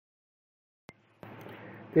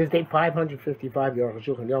This is day 555, Yoruch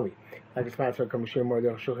Shulchan Yomi. I just want to come share more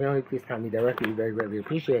Yoruch Shulchan Yomi. Please tell me directly. We very greatly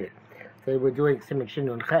appreciate it. Today we're doing Siman Shin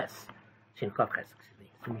Nun Ches. Shin Kav Ches, excuse me.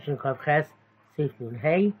 Siman Shin Kav Ches, Sif Nun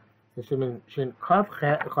Hey. The Siman Shin Kav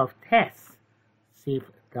Tes, Sif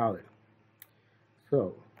Dalet.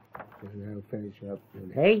 So, now finishing up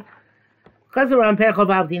Nun Hey. Chazaram Perchov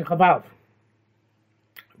Avdin Chavav.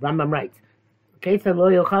 Rambam writes, Ketza lo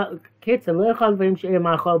yochal v'im she'er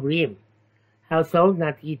ma'achol b'riyim. How so?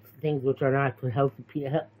 Not to eat things which are not food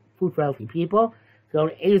for healthy people. So,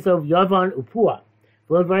 Ezov, Yavon, Upua.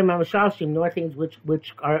 V'lo dvarim ha'mashalshim, nor things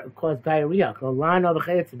which cause diarrhea. Lan or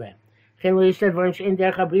v'cheyetzebeh. Chen lo yishtet dvarim she'en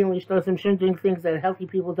derech ha'briyim l'ishtosim, shouldn't drink things that healthy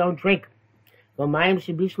people don't drink. V'mayim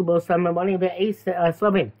she'bishlu bo samar monim ve'eis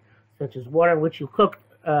slabim, such as water in which you cook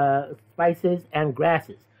spices and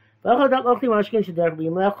grasses. I'm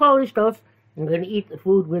going to eat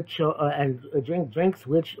food which and drink drinks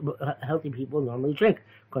which healthy people normally drink.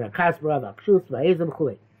 Is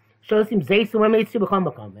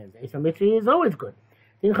always good.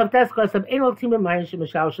 You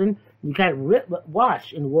can't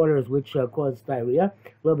wash in waters which cause diarrhea.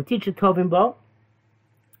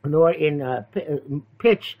 Nor in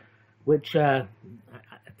pitch, which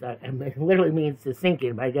literally means to sink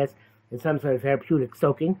in, but I guess it's some sort of therapeutic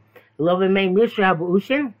soaking.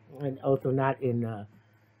 And also not in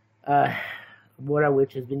water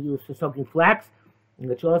which has been used for soaking flax,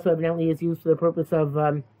 which also evidently is used for the purpose of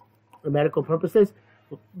medical purposes.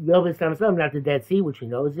 Not the Dead Sea, which we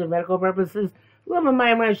know is for medical purposes. Nor in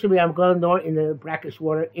the brackish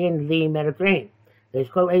water in the Mediterranean. These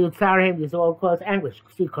all cause anguish.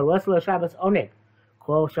 See, Shabbos Oneg,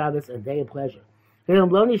 call Shabbos a day of pleasure.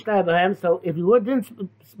 So if you didn't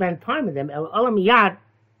spend time with them,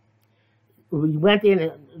 we went in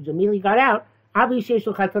and immediately got out,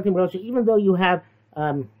 even though you have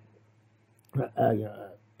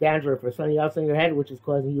dandruff or something else on your head which is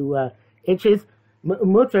causing you itches,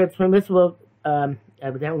 it's permissible,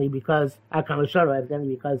 evidently because it's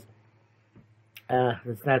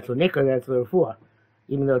not so nicker, that's the refuah,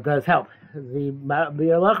 even though it does help. The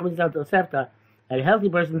a healthy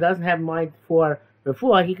person doesn't have mind for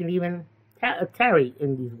refuah, he can even tarry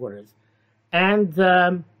in these waters. And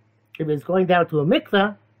if it's going down to a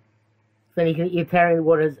mikveh, then he can eat tarry in the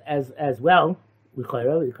waters as well,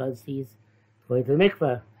 because he's going to the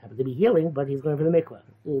mikveh. Happens to be healing, but he's going for the mikveh.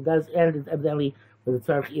 It does end evidently with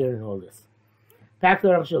the tzarech ear and all this. Back to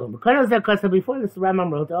Aruch Shulchan. Because before this,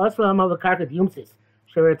 Rambam wrote, "Also amav karkat yumsis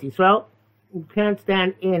sheret Yisrael." You can't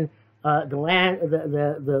stand in the land,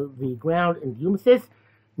 the ground in yumsis.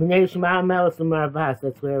 Minei shema melas u'maravas.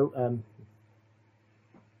 That's where.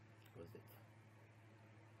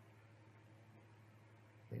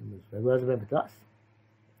 Elizabeth B'das.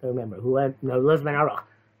 I remember who went. No, Elizabeth Aruch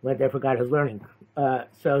went there, forgot his learning.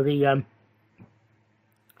 So the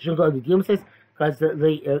shouldn't go to the Yumsis because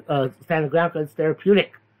the stand on the ground because it's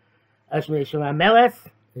therapeutic. Ashmi Shema Meles.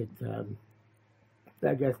 It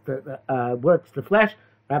I guess works the flesh,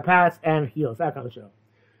 rapas and heals. That kind of show.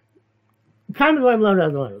 Time of the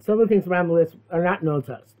Ram some of the things around the list are not known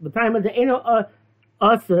to us. The time of the Eno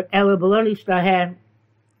Osir Ela Baloni Shtaheh.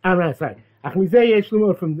 I'm not sorry. From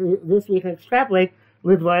this we can extrapolate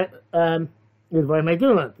with what the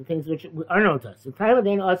things which are known to us. The time of the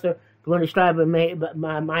Eno Osir Baloni Shtaheh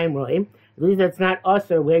Ma'im Rohim. At least that's not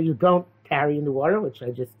Osir where you don't tarry in the water, which I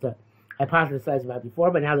just hypothesized about before,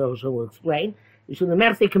 but now the Rosh will explain. You should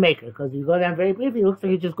never say Kameka, because if you go down very briefly, it looks like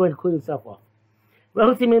you're just going to cool yourself off.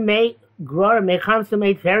 You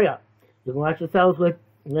can wash yourselves with,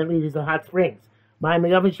 these are hot springs. And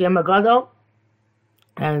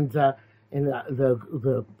in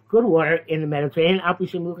the good water in the Mediterranean,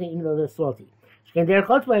 even though they're salty.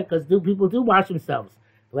 Because people do wash themselves.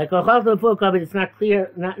 Like it's not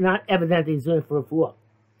clear, not evident that he's doing it for a fool.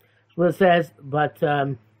 So it says, but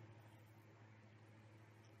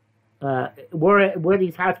were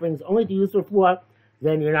these hot springs only to use for fool,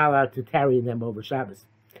 then you're not allowed to tarry them over Shabbos.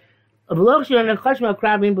 You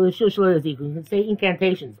can say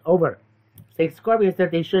incantations over. Say scorpions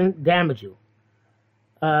that they shouldn't damage you.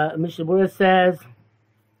 Mishabura says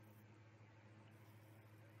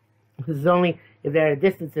this is only if they're at a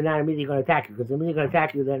distance and not immediately going to attack you. Because if they're immediately going to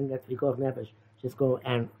attack you, then that's because nefesh. Just go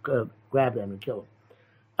and grab them and kill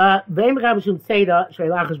them.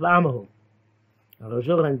 Rosh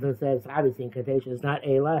says obviously incantation is not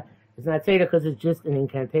Elah. It's not Seder because it's just an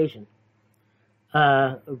incantation.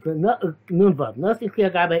 Nunvav.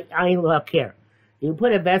 You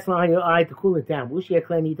put a vessel on your eye to cool it down. As long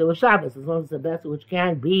as it's a vessel which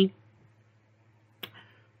can be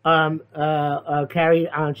carried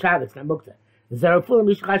on Shabbos, not Muktzah. Zarafula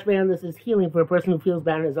Mishkash Bayan, this is healing for a person who feels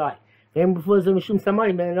bad in his eye. Then before Mishum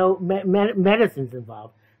Samani, there are no medicines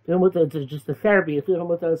involved. It's just a therapy. If you don't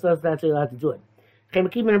want to, that's you're allowed to do it.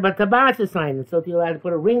 But Tabac is sign, and so you're allowed to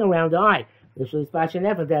put a ring around the eye. There's really splash and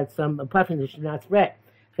effort that some puffiness should not spread.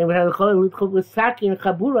 You can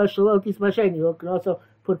also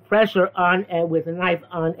put pressure on with a knife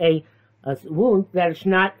on a wound that it should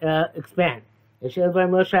not expand.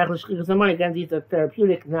 Again, these are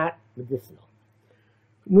therapeutic, not medicinal.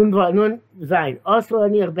 Nun Zain. Also,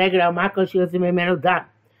 you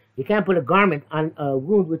can't put a garment on a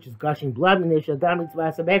wound which is gushing blood,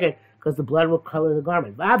 because the blood will color the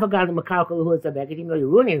garment. Even though you're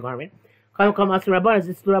ruining a garment, it's the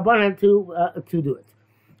Rabbanan to do it.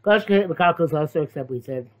 Makalkal is also, except we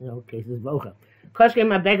said, cases of Bocha. And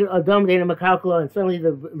suddenly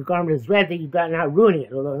the garment is red, that you've gotten out ruining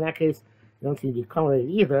it, although in that case, you don't seem to be colored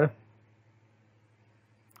either.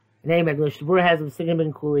 The name of the Shavura has a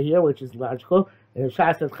significant kula here, which is logical. And the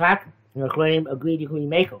Shas of Chak, and the Chlorim agreed you can be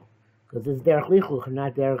Meko. Because it's Derech Lichluch, and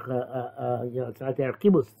not Derech, it's not Derech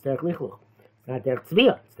Kibbutz, it's Derech Lichluch. It's not Derech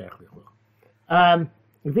Tzviyah, it's Derech Lichluch.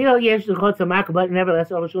 But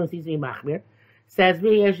nevertheless, all Rishon seems to be Machmir. Says,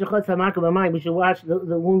 we should wash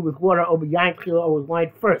the wound with water or with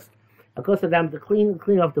wine first. Of course, to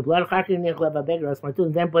clean off the blood,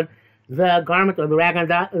 and then put the garment or the rag on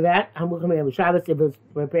that. Shabbos, if it's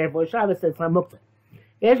prepared for Shabbos, it's not muktzah.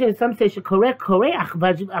 In some states,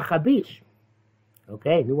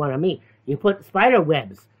 okay, new one on me. You put spider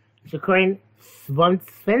webs. On the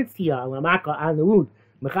wound.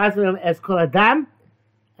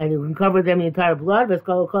 And you can cover them in the entire blood.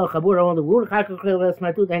 On the wound.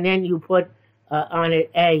 And then you put on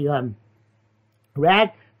it a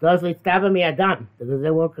rag. Because they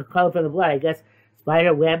won't color from the blood. I guess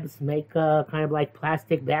spider webs make kind of like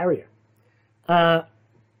plastic barrier. That's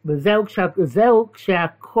when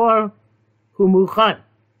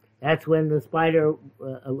the spider,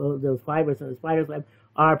 those fibers in the spider's web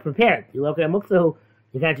are prepared. You look at muktzah,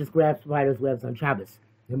 you can't just grab spider's webs on Shabbos.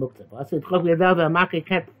 You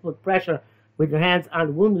can't put pressure with your hands on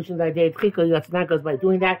the wound. Because by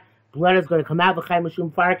doing that, blood is going to come out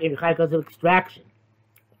because of extraction.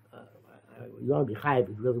 You don't be high if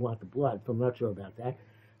you really want the blood, so I'm not sure about that.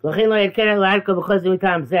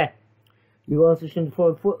 You also shouldn't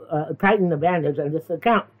tighten the bandage on this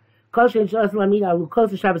account. Not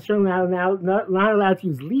allowed to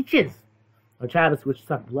use leeches on Shabbos which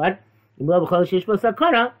suck blood. If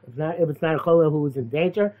it's not a chola who is in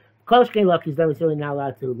danger, he's necessarily not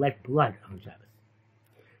allowed to let blood on Shabbos.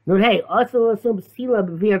 Note, hey, also assume sila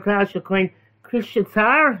b'via kraus shekoin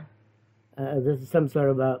krishitzar. This is some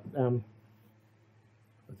sort of what's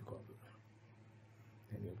it called?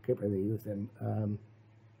 And Kippur they use them.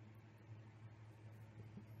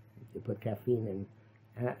 They put caffeine and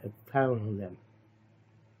Tylenol in them.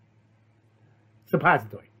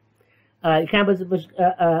 Suppository. You can't put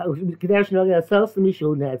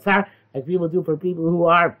like people do for people who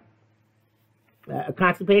are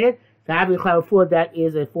constipated. That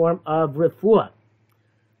is a form of refuah.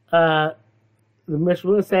 The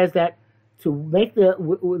Mishnah says that to make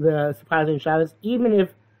the suppository Shabbos, even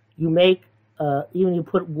if you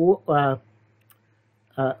put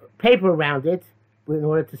paper around it in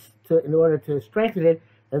order to strengthen it,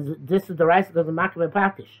 this is the rice because of makabeh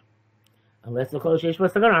patish, unless the kol sheish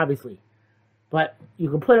b'sagan, obviously. But you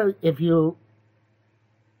can put it if you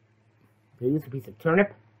use a piece of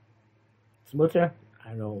turnip, smutzer. I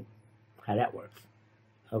don't know how that works.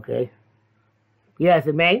 Okay. Yes,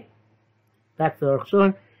 it may. Back to the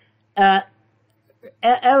Rishon. You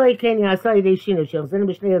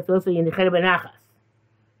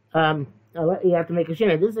have to make a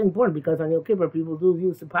shina. This is important because on Yom Kippur people do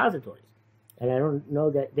use suppositories, and I don't know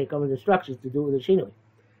that they come with instructions to do it with a shinui.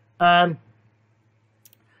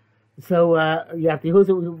 So you have to use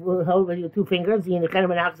it hold with your two fingers. You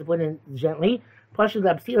put it in gently. Push it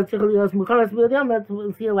up. Seal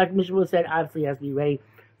like Mishra said. Obviously, has to be ready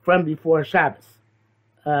from before Shabbos.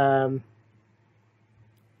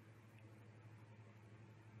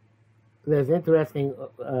 There's an interesting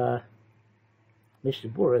Mishnah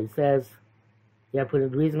Berurah. He says the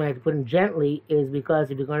reason why you have to put it gently is because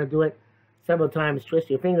if you're going to do it several times, twist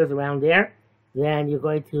your fingers around there, then you're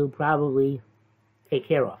going to probably take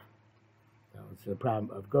care of. It's a problem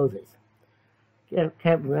of gozes.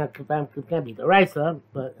 Can't be the Raisa,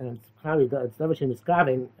 but it's probably it's never should be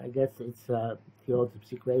Skavin. I guess it's the old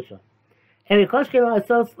situation. And because can't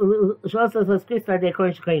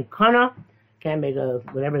make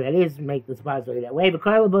whatever that is, make the suppository that way. But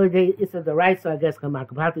it's the Raisa, I guess.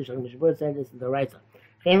 Mishabur said this is the Raisa.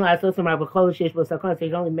 So you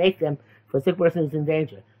can only make them for a sick person who's in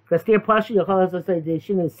danger. Because here, partially, you can also say the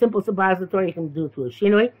shinui is simple suppository, you can do it through a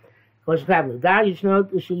shinui. You should know,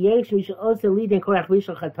 we should also lead in correct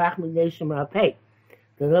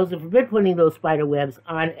those are forbid putting those spider webs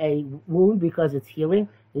on a wound because it's healing.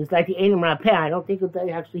 It's like the Einem Rapeh. I don't think it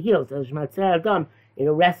actually heals. It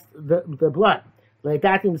arrests the blood. Like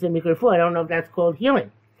that thing's in Mikrofu. I don't know if that's called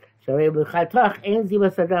healing. Because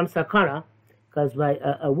by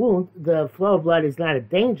a wound, the flow of blood is not a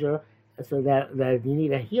danger, so that you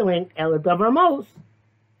need a healing. Eladavamos.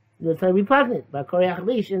 It's repugnant. By Koreach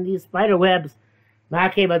Lish, and these spider webs,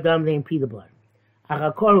 Ma'akeh Badam, they impede the blood.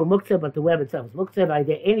 Achakoru Muktzeh, but the web itself is Muktzeh. By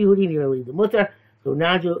the any Hudi nearly the mutter. So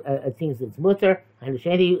Nanju, it seems it's mutter. And the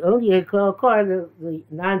Shani, only a core, the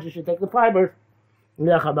Nanju should take the fibers.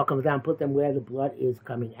 Comes down, put them where the blood is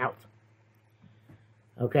coming out.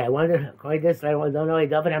 Okay, I wonder, according to this, I don't know,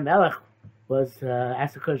 David HaMelech was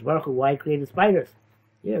asked the Kodesh Baruch Hu why he created spiders.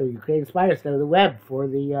 Yeah, you created spiders instead of the web for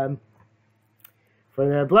the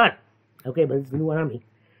blood. Okay, but it's the new one on me.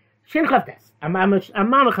 Shin Chavtes, Amam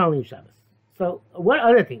Shabbos. So, what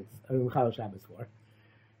other things are Mechal Shabbos for?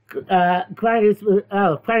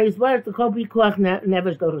 Kvari's word to call Pikuach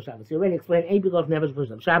Nevesh Doto Shabbos. You already explained a Pikuach Nevesh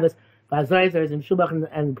Doto Shabbos. Vazayis there is in Shubach,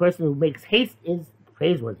 and the person who makes haste is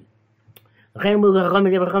praiseworthy. You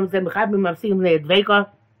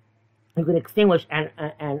can extinguish and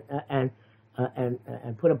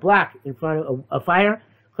put a block in front of a fire.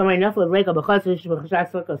 If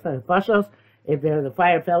the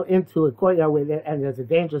fire fell into a courtyard and there's a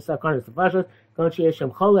danger of such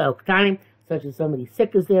as somebody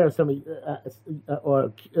sick is there, or somebody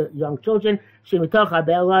or young children,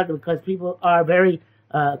 because people are very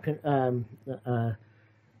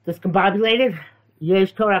discombobulated.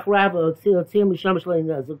 It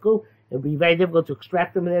would be very difficult to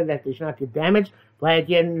extract them there, that they should not get damaged.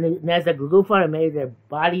 Maybe their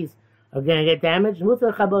bodies are going to get damaged.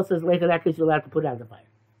 Musa Chabos says later that case you're allowed to put out the fire.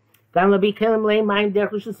 He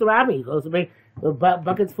goes to bring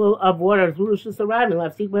buckets full of water in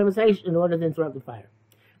order to interrupt the fire.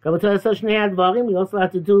 We also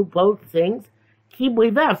have to do both things.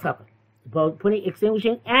 Both putting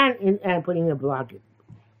extinguishing and putting a block.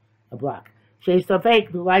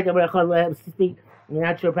 You're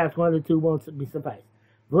not sure, perhaps one of the two won't be suffice.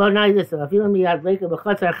 Even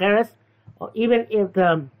if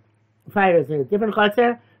the fire is in a different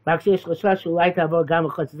chotzer, but there's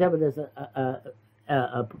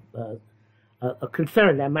a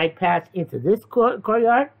concern that might pass into this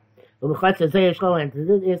courtyard. And to this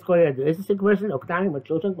courtyard, there is a sick person,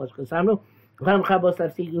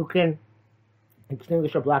 you can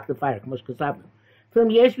extinguish or block the fire.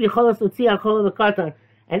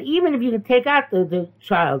 And even if you can take out the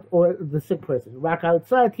child or the sick person, but you're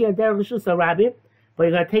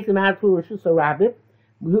going to take them out through Rishus HaRabim,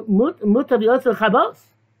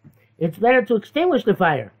 it's better to extinguish the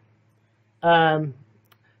fire. Because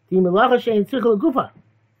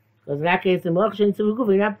in that case, you're not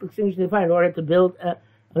extinguishing the fire in order to build a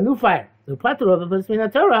new fire. The Patur of it in the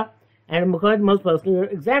Torah, and according to most posting, you're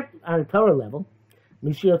exempt on a Torah level.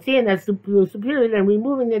 Mishiotzin, that's superior than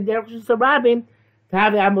removing the Rishus HaRabim to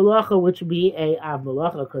have the Av Malacha, which would be a Av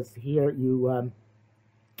Malacha, because here you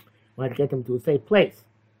want to get them to a safe place.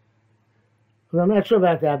 Well, I'm not sure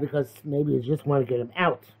about that, because maybe you just want to get them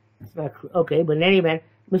out. It's not okay, but in any event,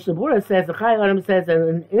 Mishnah Berurah says, the Chai Adam says that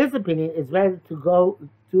in his opinion, it's better to go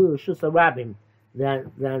to Rishus HaRabim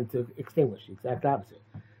than to extinguish. The exact opposite.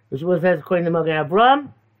 Mishnah Berurah says, according to Magen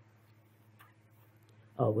Avraham,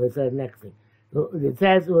 where's the next thing? It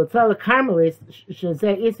says, "We'll tell the Carmelists,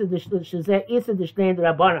 Shazeh Issa D'Shnein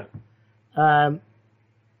D'Rabbanan."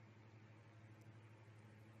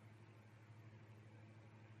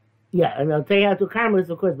 Yeah, and they'll tell you how to Carmelists,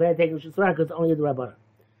 of course, better take Rishus HaRabim because only the Rabbanan.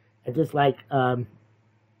 And just like Melach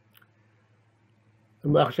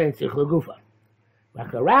Shein Tzich L'Gufa.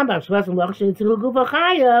 Like the Rambam, Shvas Melach Shein Tzich L'Gufa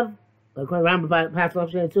Chayav. According to Rambam, Pas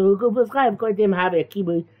Melach Shein Tzich L'Gufa is Chayav. According to him, have a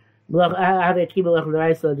Kibui.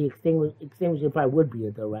 The extinguishing fire would be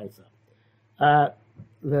a Doraisa.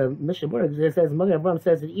 The Mishnah Berurah says, Magen Avraham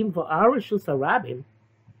says that even for our Rishus HaRabim,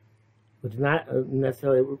 which is not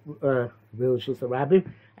necessarily real Rishus HaRabim,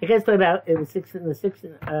 I guess talking about it was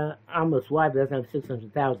almost wide, but doesn't have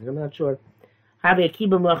 600,000. I'm not sure.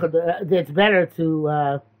 It's better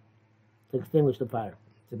to extinguish the fire,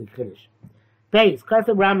 to be Kiddush. Base,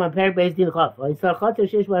 Kasab Rambam, Perek Beis Din Chof.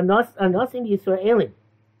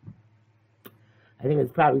 I think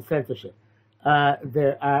it's probably censorship.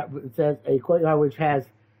 There are, it says, a courtyard which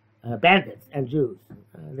has bandits and Jews.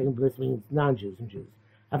 I think this means non-Jews and Jews.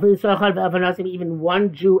 Even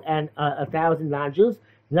one Jew and 1,000 non-Jews.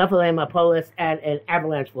 Nephilim, Apolis, and an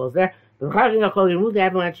avalanche falls there. You remove the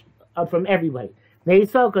avalanche from everybody. Maybe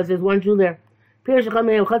so, because there's one Jew there. One of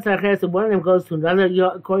them goes to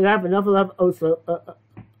another courtyard, also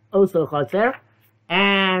chotzer,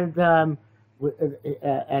 and the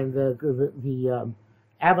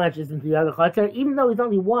avalanche is into the other chotzer. Even though he's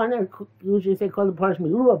only one, and usually say call the parsh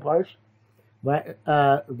mi'ura parsh, but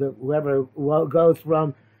whoever goes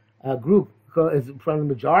from a group is from the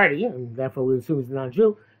majority, and therefore we assume he's a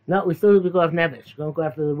non-Jew. No, we still do bikuach nefesh. Don't go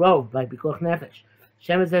after the rove by bikuach nefesh.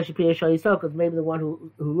 Shem says shapir shal yisrael, because maybe the one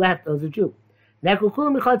who left was a Jew. Nekru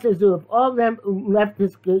kulam michatzers do if all of them left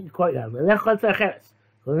this courtyard. Lech chotzer cheres.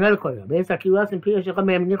 Go to another courtyard. Beis hakiros and pir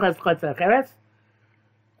shechamem nichas chotzer cheres.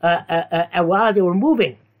 And while they were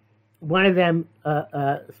moving, one of them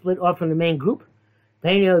split off from the main group.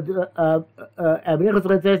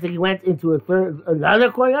 Abinichas says that he went into another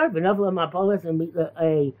courtyard. Benavla mapolis, and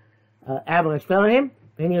a avalanche fell on him.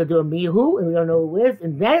 Then he'll do a mihu, and we don't know who it is.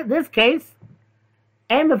 In this case,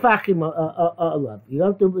 and mefachim alav. You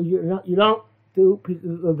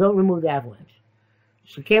don't remove the avalanche.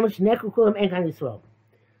 Shekemish nekru kulam en kan Yisrael.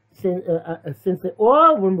 Since they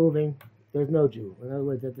all were moving, there's no Jew. In other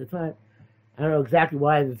words, at the time, I don't know exactly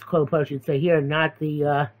why it's called a should say here, not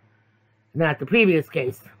the previous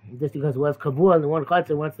case, just because it was kavua and the one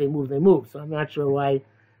chutzner, once they move. So I'm not sure why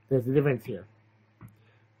there's a difference here.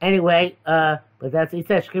 Anyway, but that's what he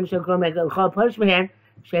says. Anybody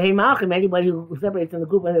who separates in the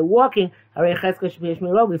group when they're walking, we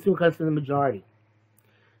soon comes to the majority.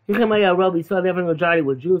 We saw that the majority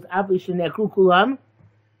were Jews,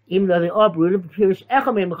 even though they all brooded. And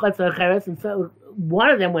so one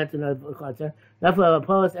of them went to the chutzner,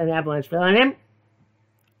 Apollos, and the avalanche fell on him.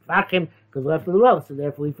 Because left of the road, so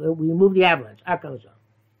therefore we remove the avalanche.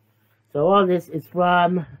 So all this is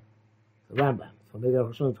from the Rambam. So maybe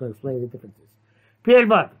Rosh Hashanah is going to explain the differences. Period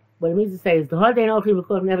 1. What it means to say is the Hadei Nochi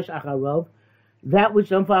B'Kuach Nefesh Achar Rov, that which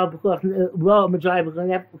don't follow B'Kuach Rov majority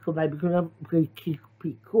by B'Kuach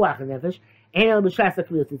Nefesh, ain't El B'Shas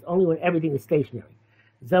HaKviyos. It's only when everything is stationary.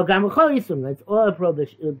 Zel Gam B'Chol Yisum. That's all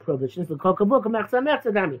the prohibitions. The Kol Kabuk Mechza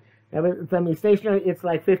Mechza Dami. Every time it's stationary, it's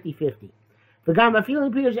like 50-50. And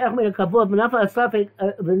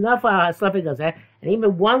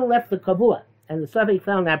even one left the kavua, and the suffix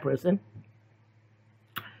found that person.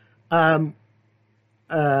 Shekvar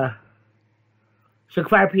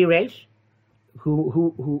Piresh,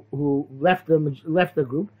 who left the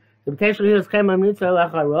group. The potential here is by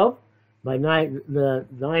the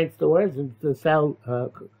 9 stores and to sell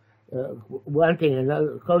one thing,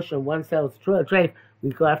 another kosher, one sells trade.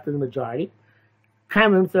 We go after the majority. We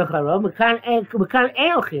don't follow the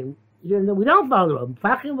road.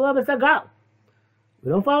 We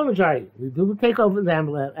don't follow the majority. We do take over the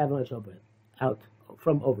avalanche out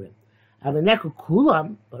from over him. But if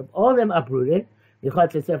all of them uprooted, in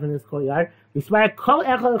this courtyard, and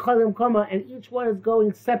each one is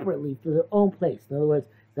going separately to their own place. In other words,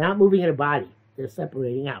 they're not moving in a body. They're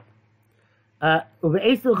separating out. And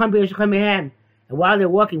while they're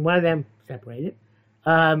walking, one of them separated.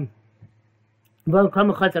 We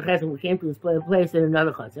came to this place in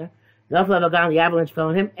another chutzner. The avalanche fell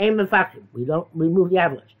on him. We don't remove the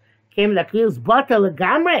avalanche. Came the krius bata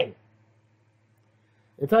legamre.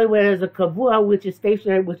 It's only where there's a kavua, which is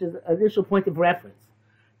stationary, which is an initial point of reference.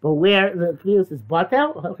 But where the krius is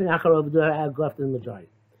batel, go after the majority.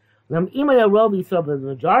 So the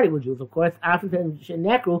majority were Jews, of course. After the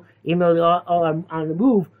shenekru, even though they all are on the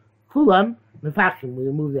move, kulam mefachim, we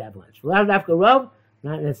remove the avalanche.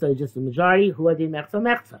 Not necessarily just the majority, who are the mechza,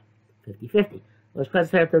 50-50.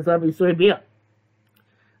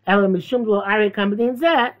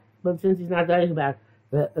 But since he's not talking about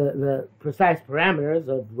the precise parameters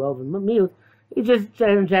of rov and miut, he just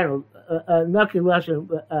said in general, Naki Lashon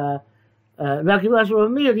of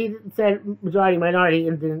miut, he said majority, minority,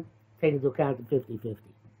 and didn't take into account the 50-50.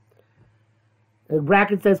 The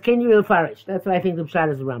bracket says, can you real farish? That's why I think the pshat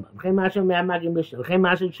is the Rambam.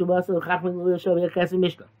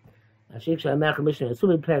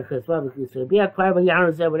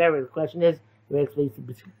 Whatever the question is, he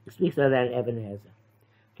speaks of that in Evan Ezer.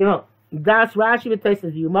 Das Rashi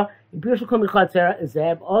v'Tosfos Yuma, in Pirush Kum Chatzera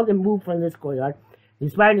Zeb, all them moved from this courtyard.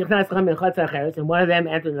 Inspired Nichnas Chacham in Chatzera Cheres, and one of them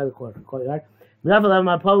entered another courtyard. Melav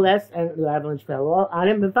Mapoles, and the avalanche fell all on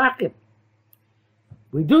him, B'Fakim.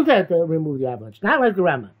 We do that to remove the avalanche, not like the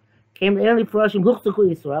Rama. Came only for Roshim Huchtuku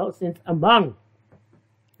Yisrael, since among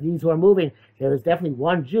these who are moving, there is definitely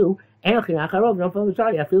one Jew, Enochin Acharov, no from the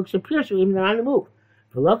majority. I feel Shapirshu, even they're on the move.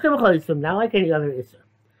 For Lokim Cholisum, not like any other Isser.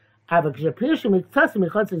 But if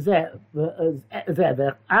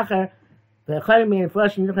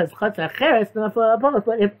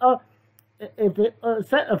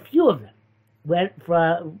a few of them, went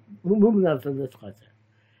from moving up to this chutzner.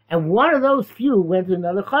 And one of those few went to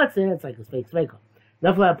another chutzner, it's like a fake sveka.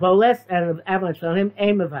 Nafla Poles, and the avalanche fell on him,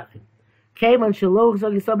 Aim Mevachim. Came on Shiloh,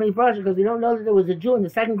 so many projects, because we don't know that there was a Jew in the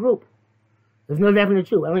second group. There's no definite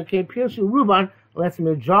Jew. Only came Pirshu Ruban, unless the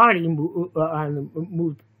majority moved,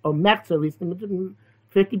 or Mechza, at least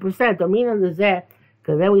 50%. Domina the Zeh,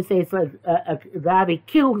 because then we say it's like Davi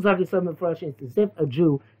Kill, it's as if a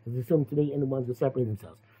Jew is assumed to be in the ones who separate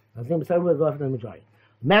themselves. I think so we'll go after the majority.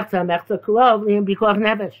 Mechza Kurov, him Bikoch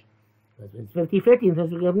Nevesh. It's 50-50, and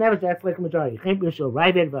since we give Nevesh, that's like a majority. Chem Pirshu,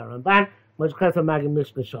 Ravid, Varamban, much class of Magim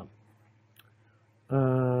Mishpashom.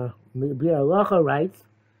 Bir Alocha writes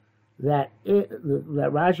that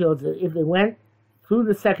Rashi holds that if they went through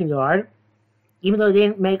the second yard, even though they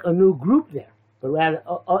didn't make a new group there, but rather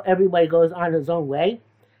everybody goes on his own way,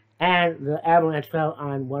 and the avalanche fell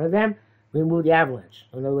on one of them, we move the avalanche.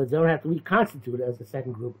 In other words, they don't have to reconstitute it as the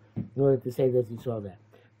second group in order to say that you saw that.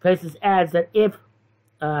 Places adds that if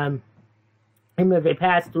they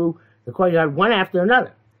pass through the courtyard one after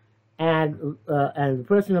another, and the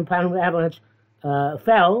person upon whom the avalanche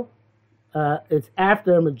fell, it's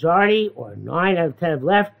after a majority, or 9 out of 10 have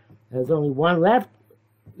left, and there's only one left,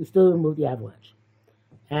 you still remove the avalanche.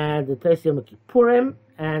 And the Teisim Kippurim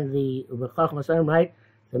and the Rechach Masarim write,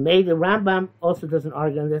 the Rambam also doesn't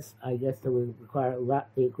argue on this. I guess that would require a lot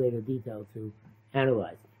greater detail to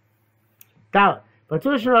analyze. Dalit. But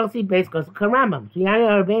Tushar based because Karambam. Tiani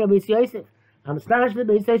Arbein Beis Yosef. I'm astonished that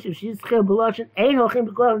Beis Yosef she's chil beloshin ein hochim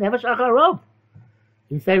b'kol nefesh achar rov.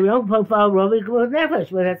 He said we don't profile rov b'kol nefesh,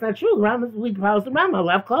 but that's not true. Rambam we follow the Rambam.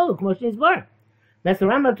 Lav kol k'moshin isbar. That's the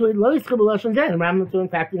Rambam to lo yischil beloshin zen. Rambam to in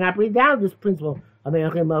fact did not bring down this principle of ein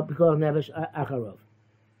hochim b'kol nefesh achar rov.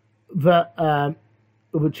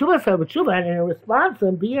 And in response to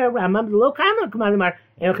him, Rambam the low kind of command are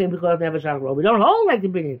ein hochim b'kol nefesh achar rov. We don't hold like the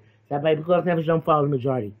opinion that by because nefesh don't follow the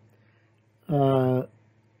majority.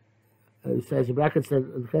 It says in brackets that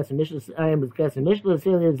the Kesem Mishnah, I am with Kesem Mishnah,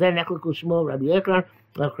 Zen Echliku Shmuel, Rabbi Yochanan,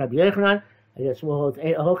 like Rabbi Yochanan. I guess Shmuel holds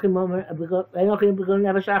Hochim B'Gon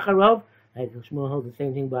Nefesh Acharov. Like Shmuel holds the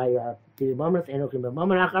same thing by Tiri Momras, Enochim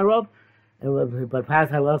B'Momen Acharov, but Paz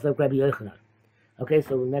Halos like Rabbi Yochanan. Okay,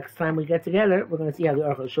 so next time we get together, we're going to see how the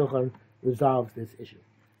Aruch HaShulchan resolves this issue.